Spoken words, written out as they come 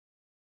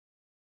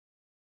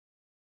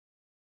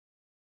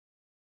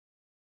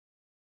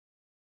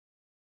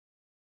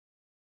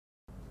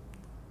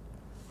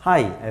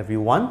Hi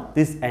everyone,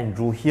 this is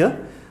Andrew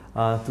here.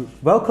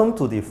 Welcome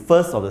to the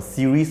first of the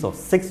series of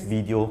 6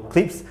 video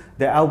clips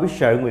that I'll be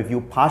sharing with you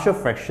partial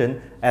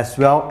fraction as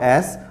well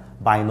as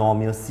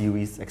binomial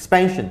series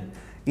expansion.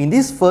 In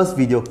this first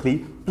video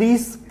clip,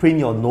 please print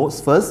your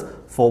notes first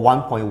for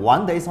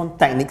 1.1 that is on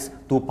techniques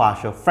to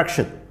partial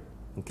fraction.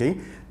 Okay.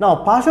 Now,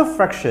 partial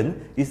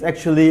fraction is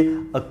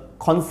actually a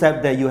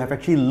concept that you have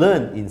actually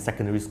learned in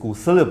secondary school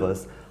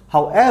syllabus.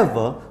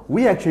 However,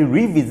 we are actually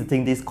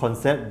revisiting this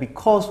concept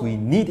because we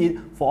need it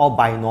for our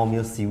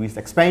binomial series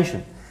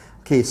expansion.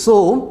 Okay,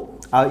 so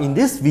in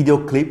this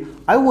video clip,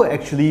 I will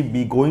actually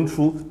be going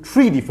through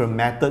 3 different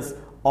methods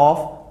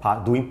of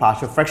doing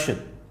partial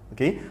fraction.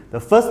 Okay, the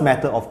first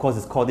method, of course,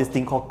 is called this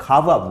thing called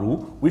cover-up rule,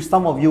 which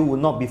some of you will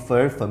not be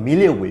very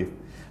familiar with.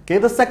 Okay,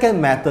 the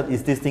second method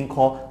is this thing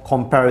called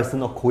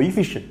comparison of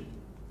coefficient.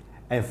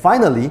 And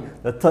finally,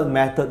 the third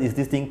method is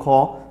this thing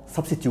called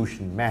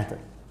substitution method.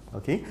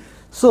 Okay,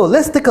 so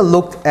let's take a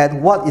look at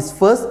what is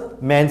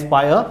first meant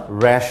by a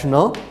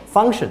rational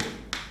function.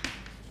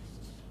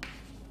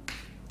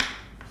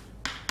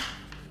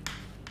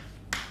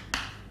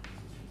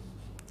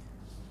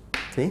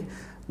 Okay,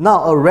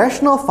 now a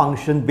rational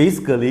function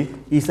basically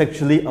is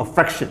actually a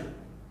fraction.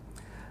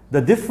 The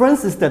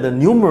difference is that the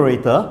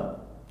numerator,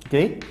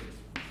 okay,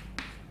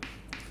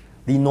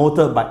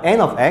 denoted by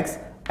n of x,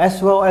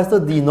 as well as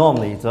the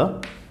denominator,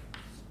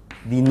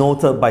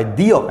 denoted by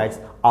d of x,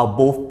 are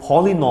both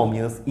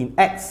polynomials in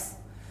x.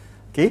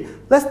 Okay,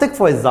 let's take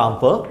for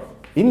example,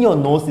 in your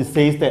notes it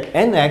says that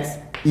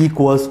nx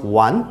equals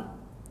 1,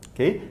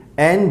 okay,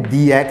 and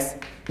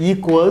dx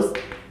equals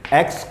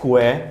x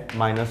squared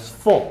minus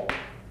 4.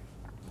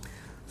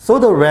 So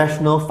the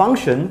rational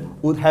function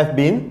would have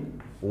been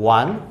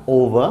 1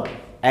 over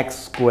x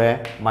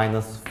squared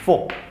minus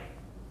 4.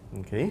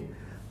 Okay,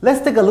 let's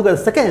take a look at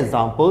the second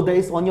example that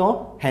is on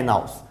your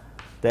handouts.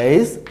 There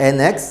is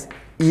nx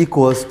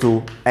equals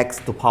to x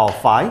to the power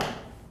 5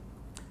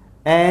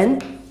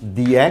 and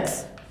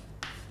dx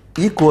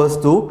equals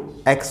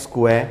to x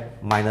squared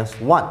minus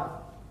 1.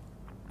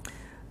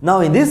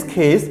 Now in this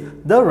case,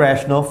 the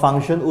rational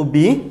function would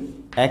be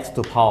x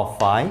to the power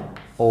 5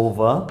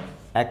 over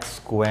x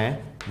squared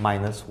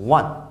minus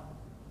 1.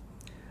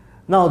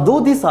 Now,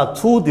 though these are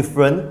 2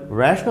 different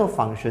rational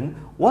functions,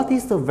 what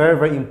is the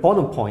very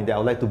important point that I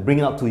would like to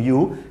bring up to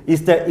you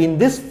is that in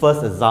this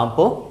first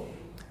example,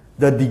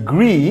 the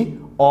degree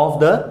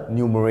of the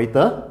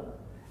numerator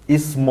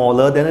is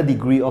smaller than the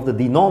degree of the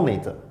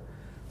denominator.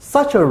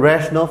 Such a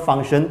rational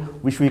function,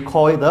 which we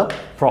call it a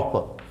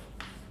proper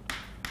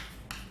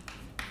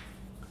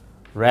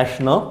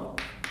rational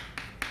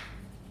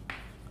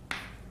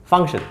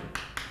function.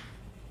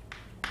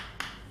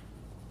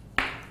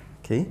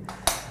 Okay.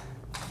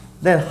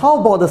 Then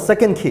how about the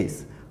second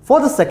case? For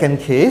the second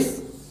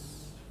case,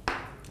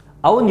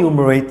 our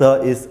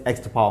numerator is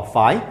x to the power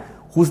 5,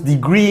 whose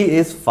degree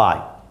is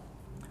 5.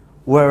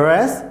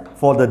 Whereas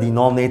for the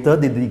denominator,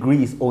 the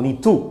degree is only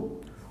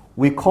 2.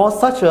 We call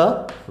such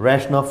a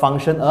rational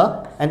function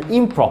an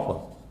improper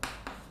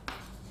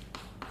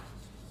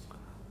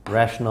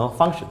rational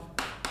function.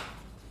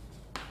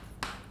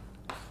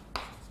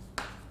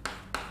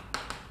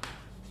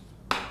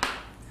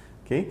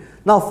 Okay.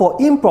 Now for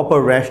improper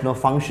rational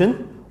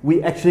function,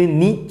 we actually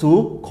need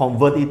to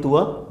convert it to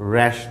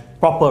a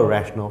proper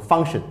rational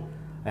function.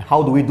 And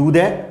how do we do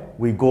that?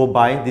 We go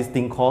by this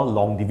thing called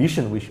long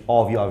division, which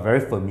all of you are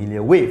very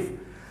familiar with.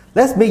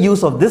 Let's make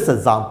use of this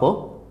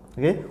example,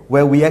 okay,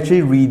 where we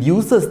actually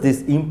reduces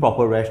this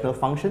improper rational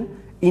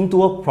function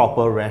into a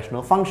proper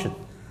rational function.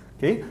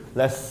 Okay,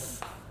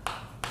 let's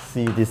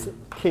see this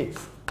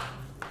case.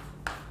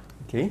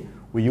 Okay,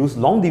 we use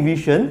long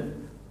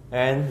division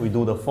and we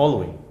do the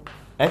following.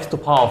 X to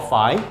the power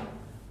 5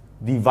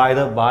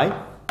 divided by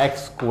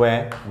x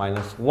squared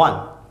minus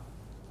 1.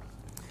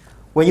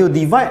 When you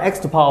divide x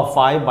to the power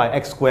 5 by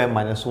x squared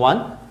minus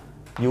 1,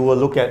 you will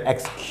look at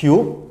x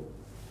cubed,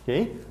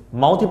 okay,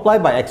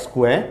 multiplied by x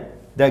squared,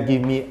 that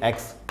gives me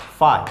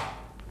x5.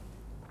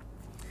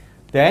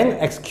 Then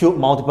x cubed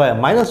multiplied by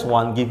minus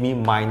 1 gives me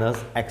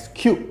minus x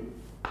cubed.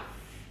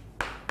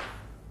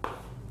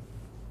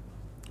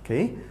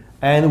 Okay,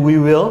 and we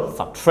will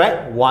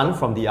subtract 1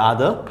 from the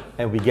other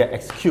and we get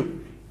x cubed.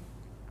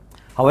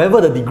 However,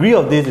 the degree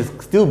of this is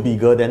still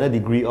bigger than the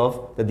degree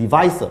of the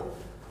divisor.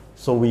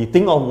 So we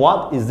think of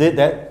what is it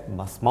that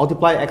must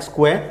multiply x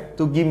squared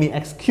to give me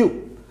x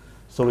cubed.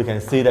 So we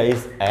can say that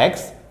is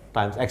x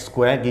times x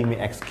squared give me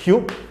x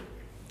cubed,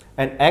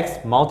 and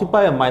x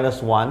multiplied by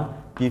minus 1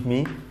 give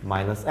me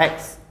minus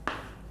x.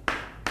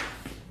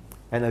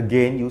 And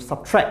again you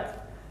subtract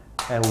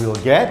and we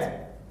will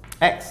get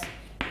x.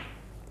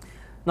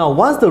 Now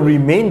once the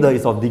remainder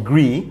is of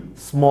degree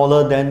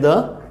smaller than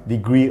the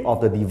degree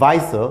of the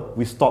divisor,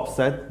 we stop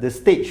at this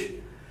stage.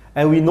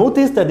 And we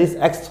notice that this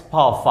x to the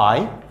power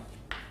 5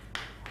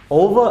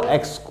 over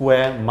x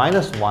squared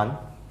minus 1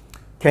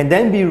 can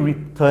then be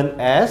written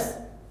as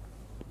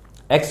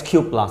x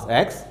cubed plus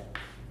x,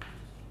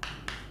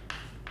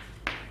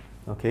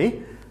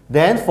 okay,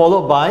 then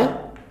followed by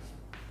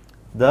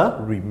the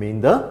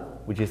remainder,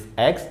 which is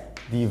x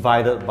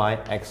divided by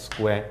x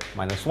squared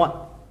minus 1.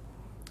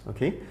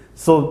 Okay,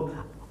 so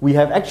we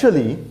have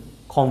actually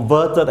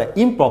converted an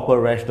improper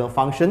rational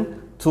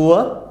function to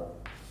a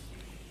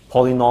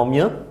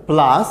polynomial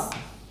plus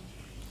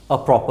a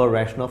proper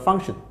rational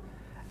function.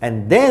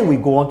 And then we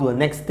go on to the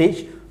next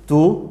stage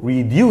to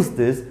reduce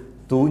this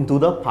into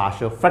the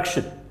partial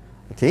fraction.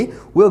 Okay,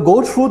 we'll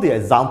go through the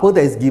example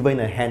that is given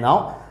in a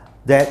handout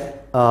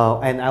that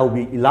and I will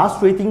be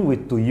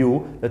illustrating to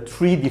you the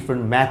 3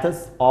 different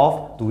methods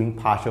of doing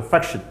partial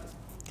fraction.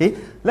 Okay,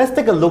 let's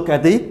take a look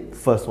at the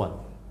first one.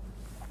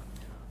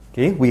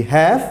 Okay, we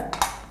have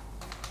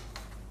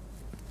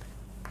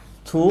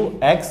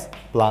 2x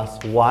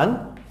plus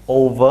 1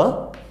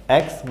 over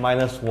x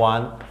minus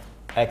 1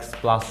 x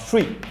plus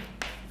 3.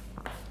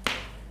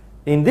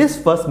 In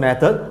this first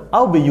method,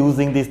 I'll be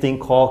using this thing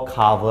called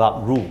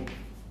cover-up rule.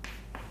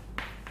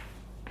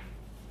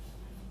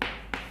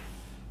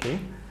 Okay,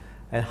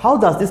 and how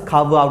does this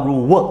cover-up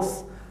rule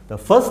works? The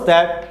first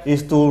step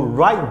is to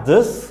write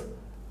this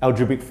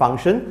algebraic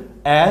function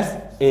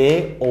as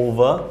a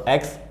over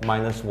x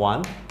minus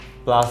 1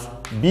 plus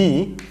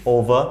b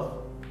over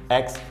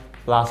x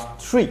plus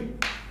 3.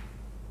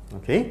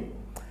 Okay,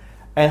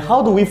 and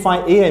how do we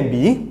find a and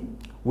b?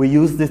 We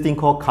use this thing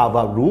called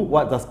cover-up rule.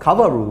 What does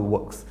cover-up rule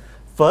works?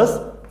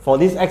 First, for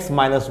this x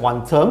minus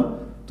 1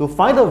 term, to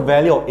find the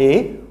value of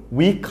a,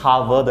 we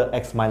cover the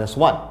x minus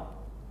 1.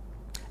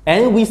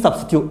 And we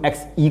substitute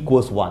x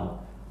equals 1.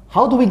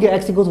 How do we get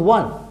x equals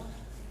 1?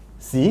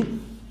 See,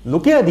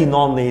 looking at the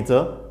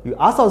denominator, you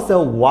ask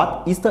ourselves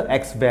what is the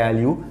x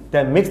value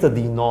that makes the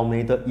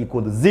denominator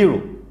equal to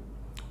 0.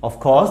 Of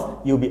course,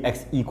 it will be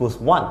x equals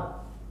 1.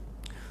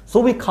 So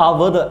we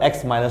cover the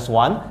x minus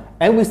 1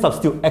 and we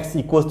substitute x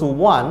equals to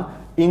 1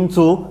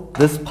 into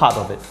this part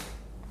of it.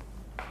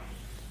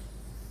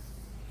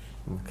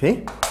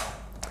 Okay,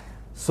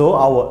 so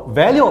our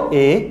value of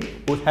a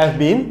would have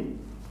been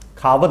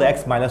cover the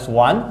x minus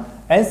 1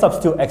 and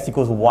substitute x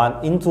equals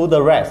 1 into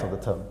the rest of the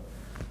term.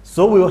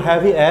 So we will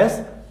have it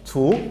as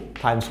 2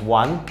 times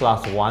 1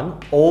 plus 1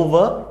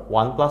 over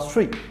 1 plus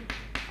 3.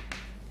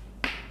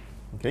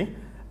 Okay,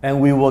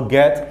 and we will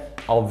get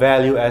our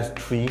value as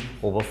 3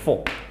 over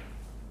 4.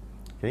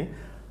 Okay,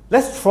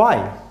 let's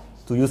try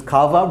to use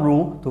cover-up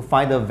rule to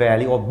find the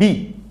value of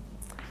b.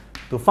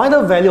 To find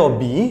the value of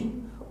b,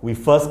 we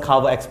first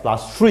cover x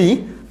plus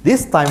 3.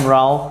 This time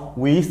round,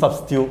 we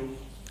substitute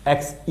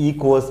x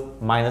equals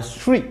minus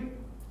 3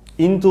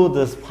 into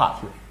this part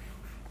here.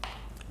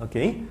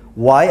 Okay,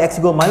 why x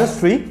equals minus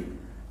 3?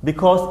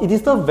 Because it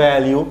is the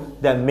value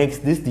that makes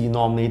this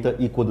denominator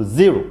equal to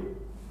 0.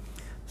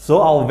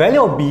 So our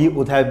value of b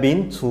would have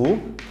been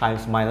 2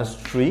 times minus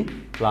 3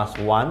 plus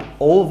 1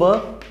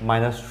 over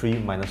minus 3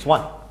 minus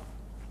 1.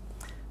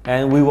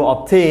 And we will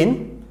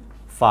obtain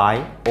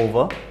 5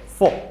 over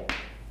 4.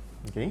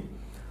 Okay.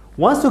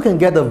 Once you can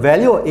get the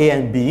value of a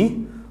and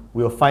b,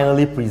 we will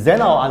finally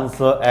present our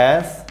answer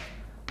as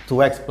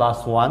 2x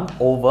plus 1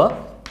 over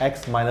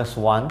x minus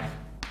 1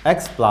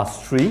 x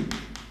plus 3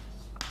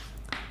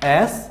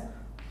 as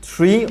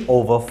 3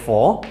 over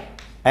 4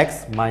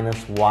 x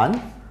minus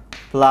 1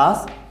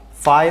 plus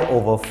 5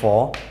 over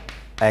 4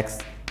 x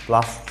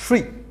plus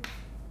 3.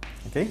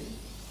 Okay?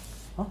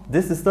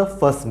 This is the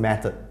first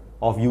method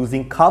of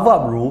using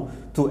cover-up rule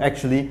to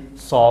actually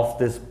solve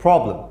this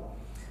problem.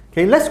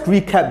 Okay, let's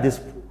recap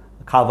this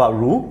cover-up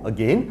rule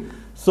again.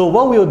 So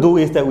what we will do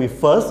is that we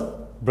first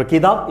break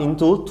it up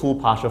into 2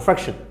 partial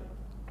fractions.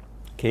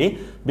 Okay,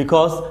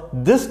 because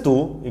this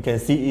 2, you can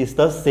see, is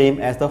the same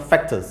as the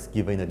factors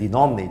given in the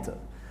denominator.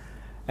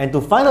 And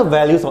to find the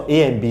values of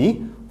a and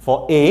b,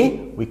 for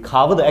a, we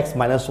cover the x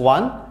minus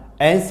 1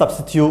 and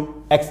substitute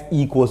x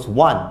equals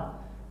 1.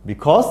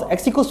 Because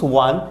x equals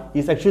 1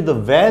 is actually the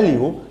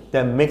value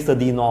that makes the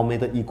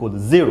denominator equal to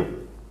 0.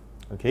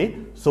 Okay,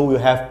 so we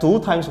have 2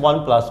 times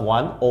 1 plus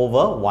 1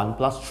 over 1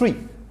 plus 3,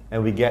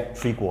 and we get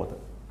 3/4.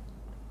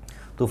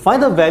 To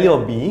find the value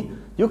of b,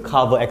 you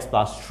cover x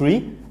plus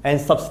 3 and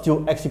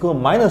substitute x equals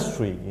minus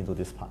 3 into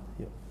this part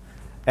here.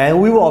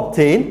 And we will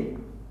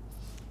obtain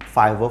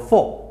 5 over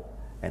 4.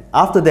 And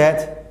after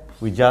that,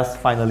 we just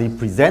finally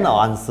present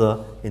our answer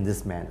in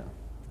this manner.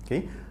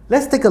 Okay,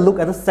 let's take a look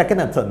at the second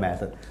and third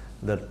method.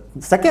 The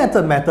second and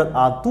third method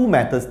are 2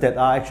 methods that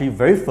are actually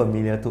very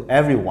familiar to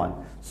everyone.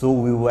 So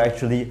we will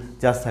actually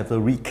just have to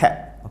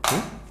recap.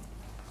 Okay.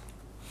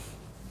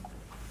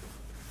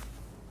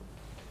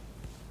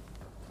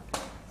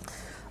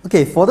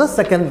 Okay, for the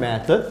second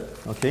method,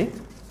 okay,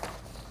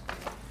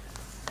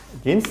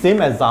 again,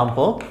 same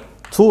example,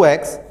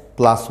 2x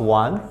plus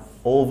 1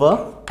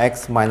 over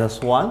x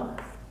minus 1,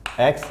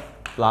 x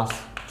plus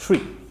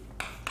 3.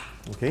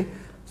 Okay,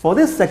 for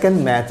this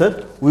second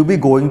method, we'll be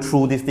going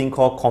through this thing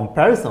called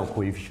comparison of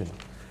coefficient.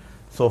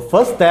 So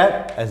first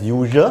step, as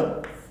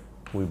usual,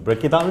 we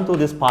break it down into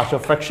this partial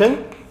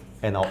fraction,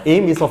 and our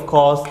aim is, of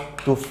course,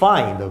 to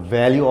find the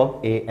value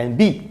of a and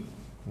b.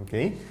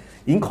 Okay.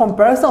 In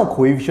comparison of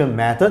coefficient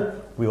method,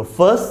 we will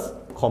first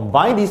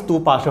combine these 2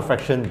 partial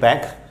fractions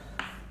back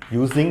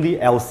using the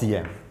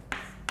LCM.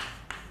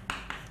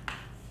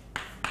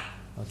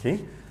 Okay,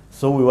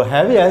 So we will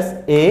have it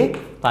as a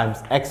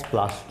times x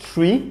plus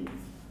 3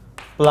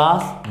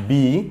 plus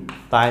b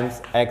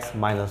times x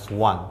minus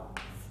 1.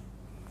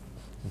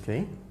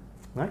 Okay,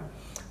 right?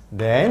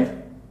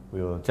 Then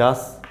we will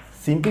just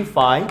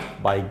simplify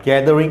by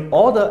gathering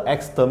all the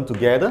x terms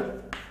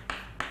together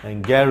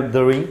and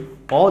gathering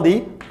all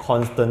the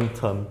constant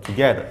terms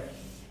together.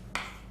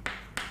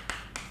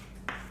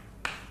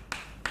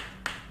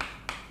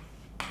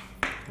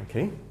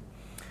 Okay.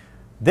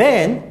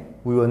 Then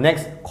we will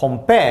next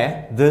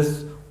compare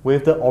this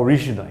with the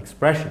original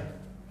expression.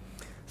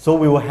 So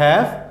we will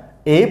have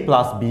a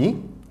plus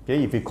b.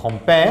 Okay, if we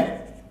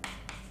compare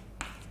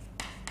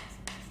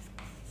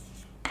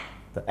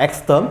the x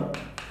term,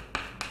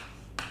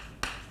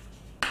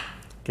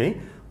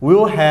 okay, we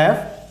will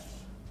have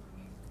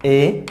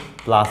a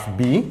plus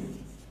b,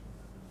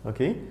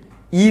 okay,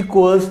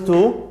 equals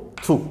to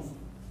 2.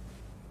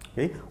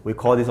 Okay, we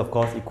call this, of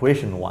course,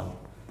 equation 1.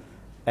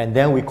 And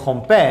then we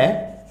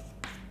compare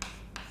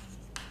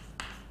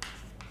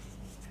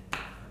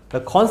the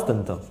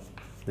constant term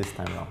this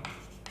time around.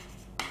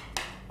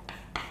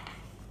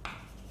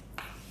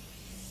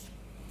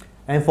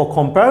 And for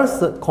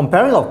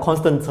comparing of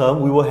constant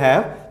term, we will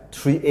have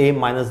 3a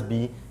minus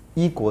b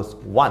equals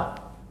 1.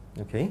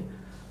 Okay,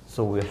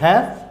 so we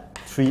have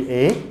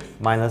 3a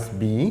minus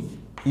b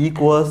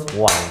equals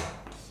 1.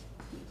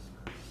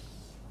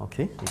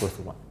 Okay, equals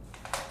to 1.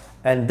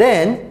 And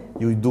then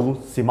you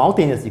do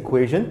simultaneous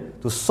equation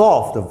to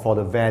solve for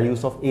the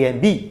values of a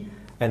and b.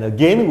 And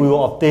again, we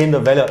will obtain the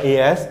value of a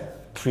as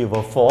 3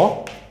 over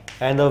 4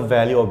 and the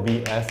value of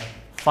b as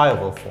 5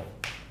 over 4.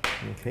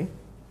 Okay.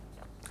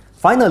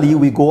 Finally,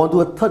 we go on to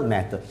a third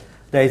method.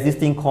 There is this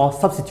thing called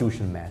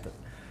substitution method.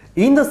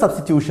 In the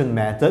substitution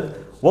method,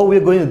 what we're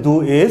going to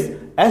do is,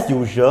 as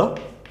usual,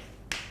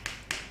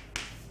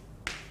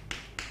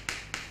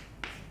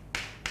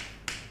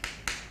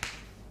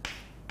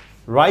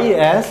 write it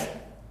as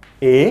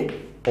a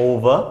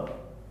over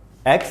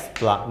x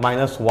plus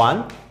minus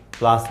 1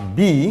 plus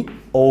b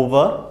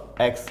over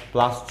x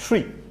plus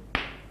 3.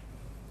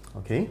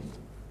 Okay?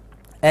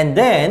 And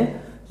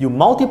then you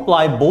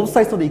multiply both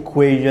sides of the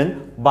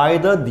equation by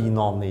the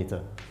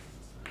denominator.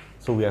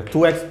 So we have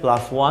 2x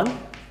plus 1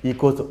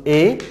 equals to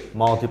a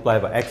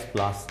multiplied by x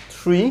plus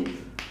 3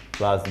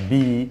 plus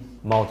b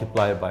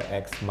multiplied by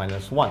x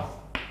minus 1.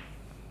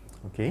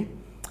 Okay?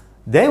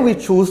 Then we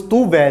choose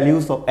two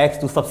values of x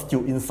to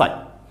substitute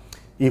inside.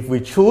 If we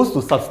choose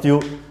to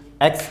substitute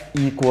x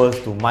equals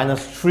to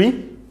minus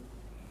 3,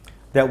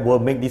 that will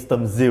make this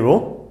term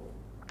 0.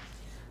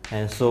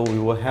 And so we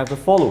will have the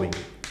following.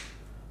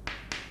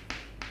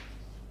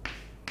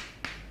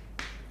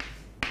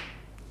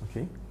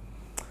 Okay.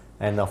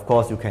 And of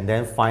course, you can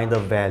then find the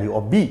value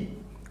of b,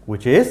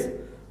 which is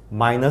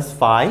minus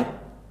 5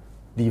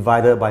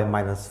 divided by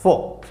minus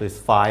 4. So it's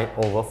 5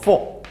 over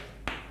 4.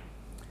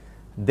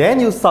 Then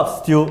you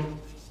substitute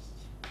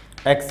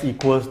x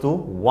equals to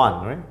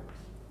 1, right?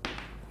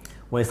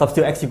 When you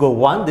substitute x equals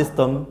 1, this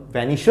term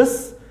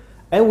vanishes,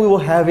 and we will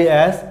have it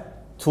as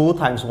 2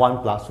 times 1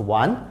 plus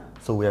 1.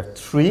 So we have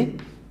 3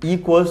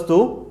 equals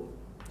to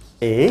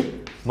a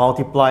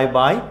multiplied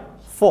by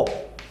 4.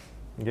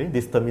 Okay,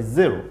 this term is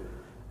 0.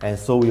 And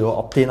so we will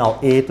obtain our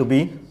a to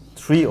be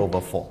 3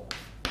 over 4.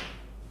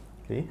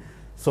 Okay,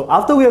 so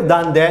after we have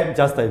done that,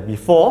 just like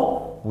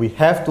before, we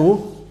have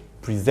to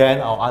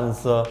present our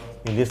answer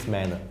in this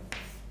manner.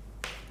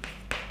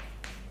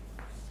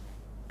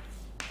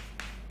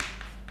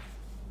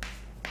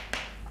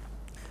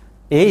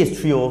 A is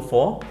 3 over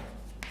 4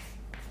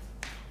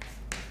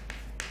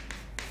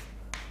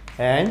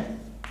 and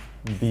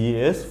B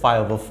is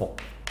 5 over 4.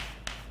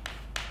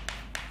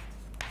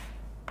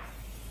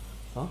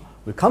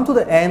 We come to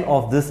the end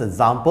of this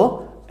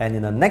example, and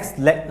in the next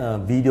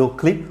video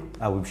clip,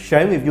 I will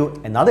share with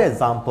you another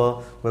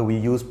example where we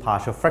use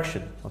partial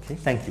fraction. Okay,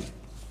 thank you.